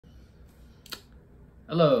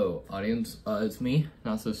Hello, audience. It's me,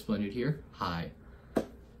 Not So Splendid here. Hi.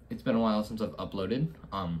 It's been a while since I've uploaded.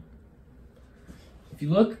 If you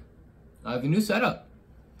look, I have a new setup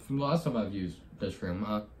from the last time I've used this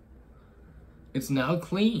room. It's now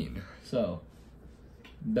clean, so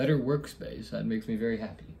better workspace. That makes me very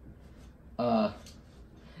happy.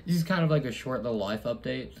 This is kind of like a short little life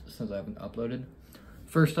update since I haven't uploaded.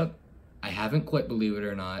 First up, I haven't quit, believe it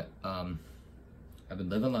or not. I've been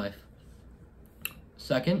living life.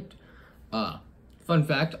 Second, fun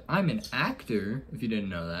fact, I'm an actor, if you didn't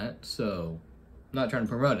know that, so I'm not trying to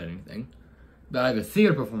promote anything, but I have a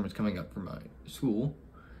theater performance coming up for my school,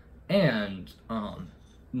 and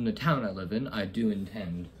in the town I live in, I do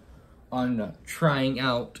intend on trying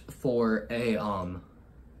out for a,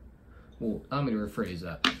 well, I'm going to rephrase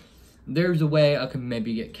that. There's a way I can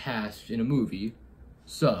maybe get cast in a movie,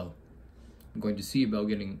 so I'm going to see about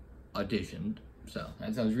getting auditioned, so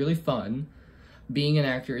that sounds really fun. Being an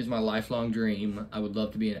actor is my lifelong dream. I would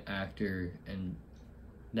love to be an actor, and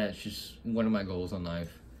that's just one of my goals in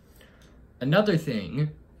life. Another thing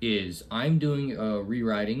is I'm doing a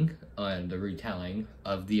rewriting and the retelling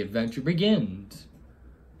of The Adventure Begins.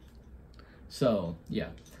 So, yeah.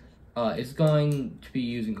 It's going to be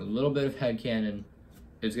using a little bit of headcanon.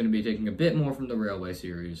 It's going to be taking a bit more from the Railway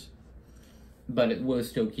series, but it will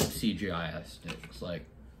still keep CGI aesthetics. Like,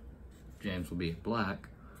 James will be black.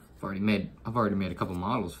 I've already made a couple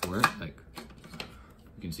models for it. Like,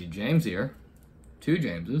 you can see James here, 2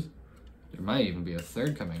 Jameses. There might even be a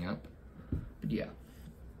third coming up. But yeah.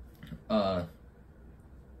 But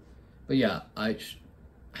yeah, I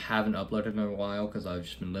haven't uploaded in a while because I've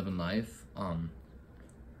just been living life.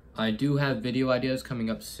 I do have video ideas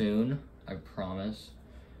coming up soon, I promise.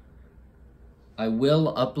 I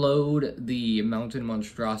will upload the Mountain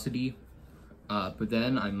Monstrosity, but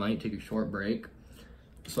then I might take a short break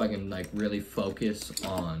so I can like really focus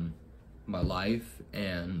on my life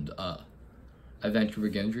and Adventure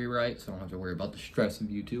Begins rewrite, so I don't have to worry about the stress of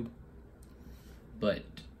YouTube. But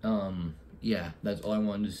yeah, that's all I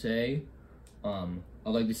wanted to say. I'd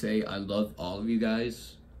like to say I love all of you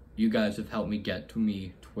guys. You guys have helped me get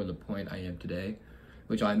to the point I am today,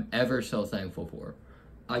 which I'm ever so thankful for.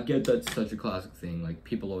 I get that's such a classic thing, like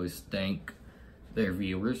people always thank their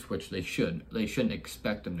viewers, which they should. They shouldn't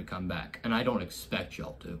expect them to come back, and I don't expect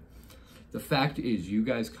y'all to. The fact is, you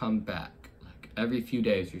guys come back like every few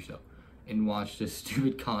days or so and watch this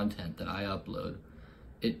stupid content that I upload.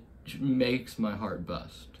 It makes my heart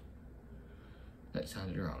bust. That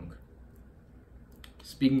sounded wrong.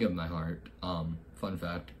 Speaking of my heart, fun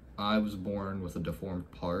fact, I was born with a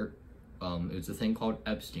deformed part. It's a thing called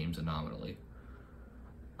Epstein's anomaly.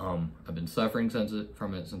 I've been suffering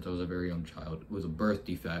from it since I was a very young child. It was a birth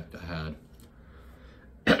defect I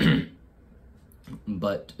had.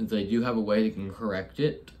 But they do have a way they can correct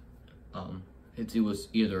it. It was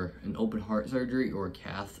either an open heart surgery or a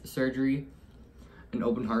cath surgery. An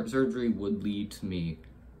open heart surgery would lead to me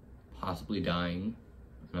possibly dying.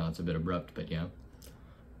 I know it's a bit abrupt, but yeah.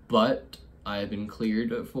 But I have been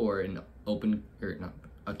cleared for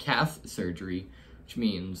a cath surgery, which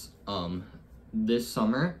means, this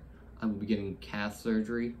summer, I will be getting cath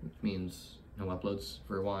surgery, which means no uploads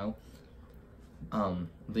for a while. I'm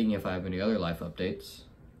thinking if I have any other life updates.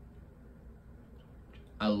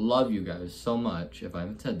 I love you guys so much, if I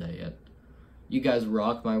haven't said that yet. You guys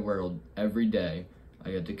rock my world every day.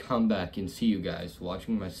 I get to come back and see you guys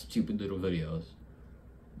watching my stupid little videos.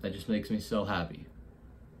 That just makes me so happy.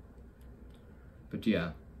 But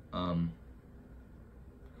yeah,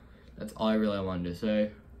 that's all I really wanted to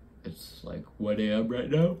say. It's like 1 a.m. right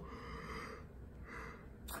now.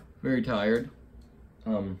 Very tired.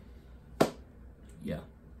 Yeah.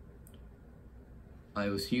 I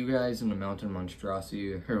will see you guys in the Mountain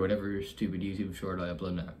Monstrosity or whatever stupid YouTube short I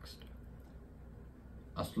upload next.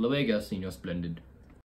 Hasta luego, señor Splendid.